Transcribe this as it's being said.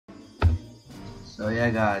So yeah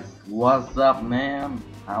guys, what's up man?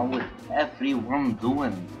 How is everyone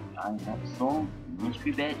doing? I have some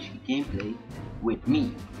mystery badge gameplay with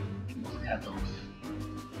me, Moscatos,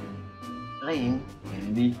 playing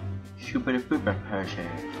in the super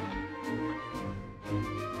Pershing.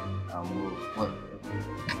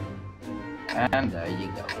 And there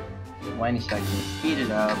you go. 20 seconds, speed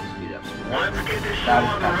it up, speed up, speed up. That is kind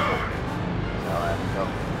of fun. So I'm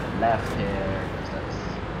going to the left here, because that's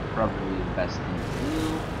probably the best thing to do.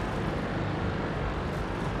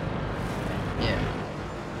 Yeah.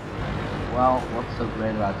 Well, what's so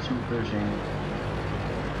great about Super Pershing?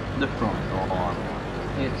 The front door.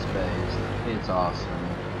 It's based, it's awesome,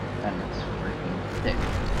 and it's freaking thick.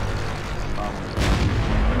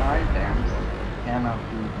 9 times cannot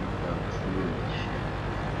even go through this shit.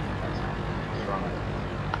 That's what's wrong with it.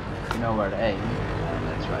 You know where to aim, and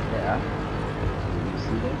that's right there. You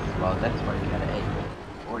see this? Well, that's where you gotta aim.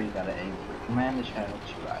 Or you gotta aim for command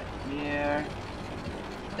hatch right here.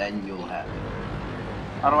 Then you'll have it.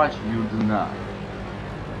 Otherwise, you do not.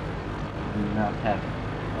 You do not have it.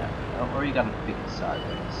 Yeah. Or you gotta pick a side.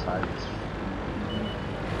 The side is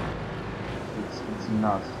it's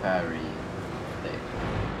not very thick.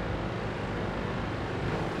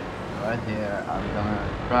 Right here, I'm gonna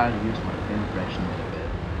try to use my impression a little bit.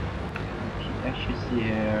 As you see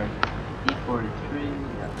here, D43,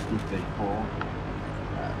 yeah, D34.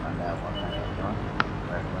 And that one,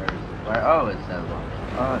 Where is it? Where? Oh, it's that one.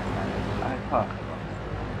 Oh, I thought it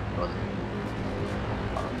was. Was it?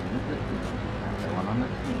 Oh, the one on the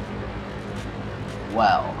team.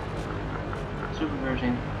 Well, Super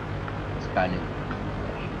Pershing is kind of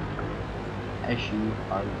as you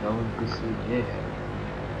are going to see here.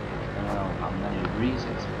 I don't know how many degrees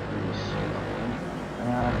it's pretty slow.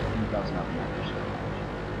 It doesn't have much so much.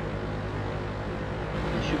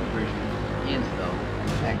 The Super Pershing is though an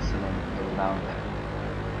excellent all-round tank.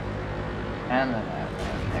 And an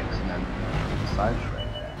excellent side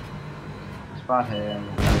right there. Spot him,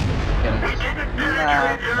 get it.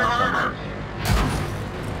 Nah, not so much.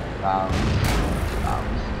 Bounce.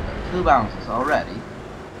 2 bounces already.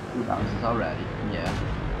 2 bounces already, yeah.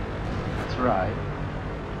 That's right.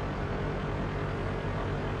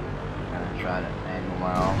 Gonna try to angle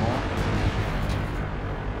my armor.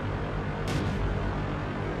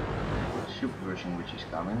 Super Pershing which is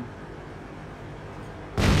coming.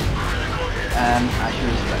 And I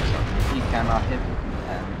should expect something. He cannot hit me,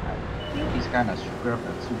 and I think he's kinda screwed up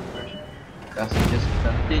at Super Pershing. Because he just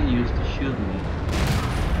continues to shoot me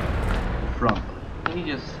frontally. He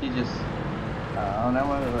just oh no,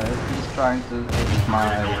 wait, he's trying to hit my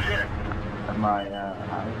how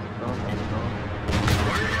is it called?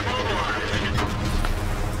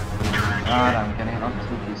 God, I'm getting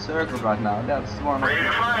absolutely circled right now. That's one of the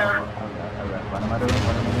what am I doing?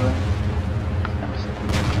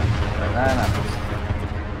 I'm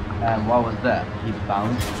and what was that? He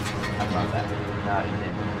bounced. How about that? No, he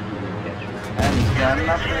didn't. He didn't catch me. And he's got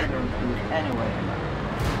nothing to do anyway.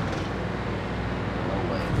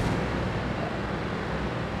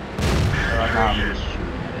 Right now I'm just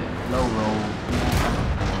shooting at it. Low roll.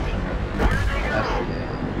 That's the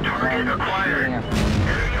game. Shooting at me.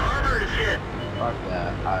 Fuck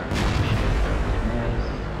that. I miss.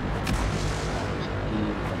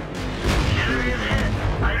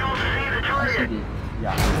 I see the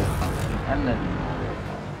and then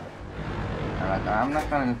alright, I'm not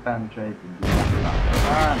gonna penetrate the that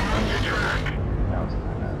was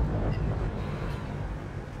kind of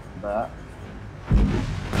but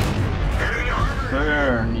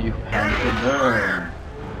burn, you panther, burn.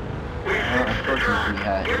 Well, unfortunately, he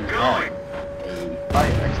had a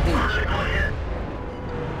fire extinguisher.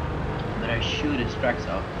 But I shoot his tracks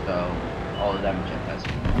off, so all the damage has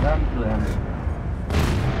been done to him.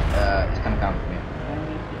 It's gonna come for me. I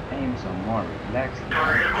need to aim some more relaxed.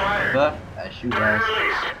 But as you guys, so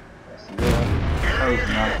it's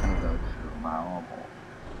not gonna go through my armor.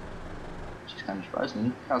 Which is kind of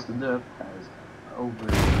surprising because the dub has over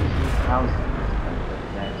 2,000.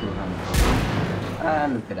 And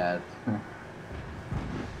look at that.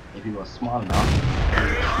 If he was small enough, he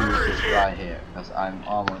would shoot this guy here, because I'm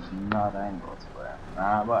almost not angled for him.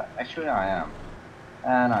 But actually I am.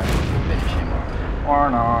 And I will finish him off. Or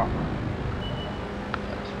not.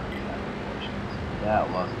 That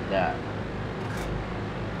was that.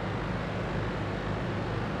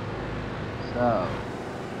 So,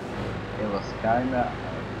 it was kinda a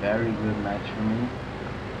very good match for me.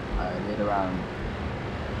 I did around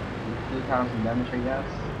 2,000 damage, I guess.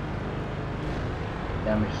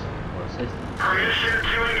 Damage for assistance. Permission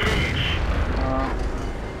to engage.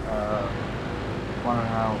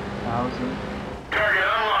 1,500. Target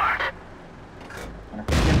unlocked.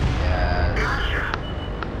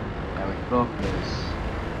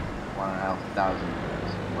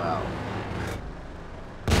 impressed. Wow.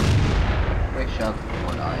 Quick shot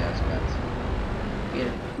before the IS got to.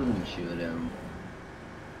 Couldn't shoot him.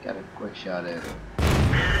 Got a quick shot at him.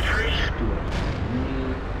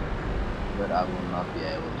 But I will not be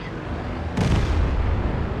able to shoot him.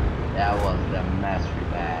 That was the mastery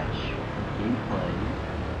badge gameplay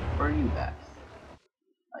for you guys.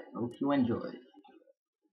 I hope you enjoyed.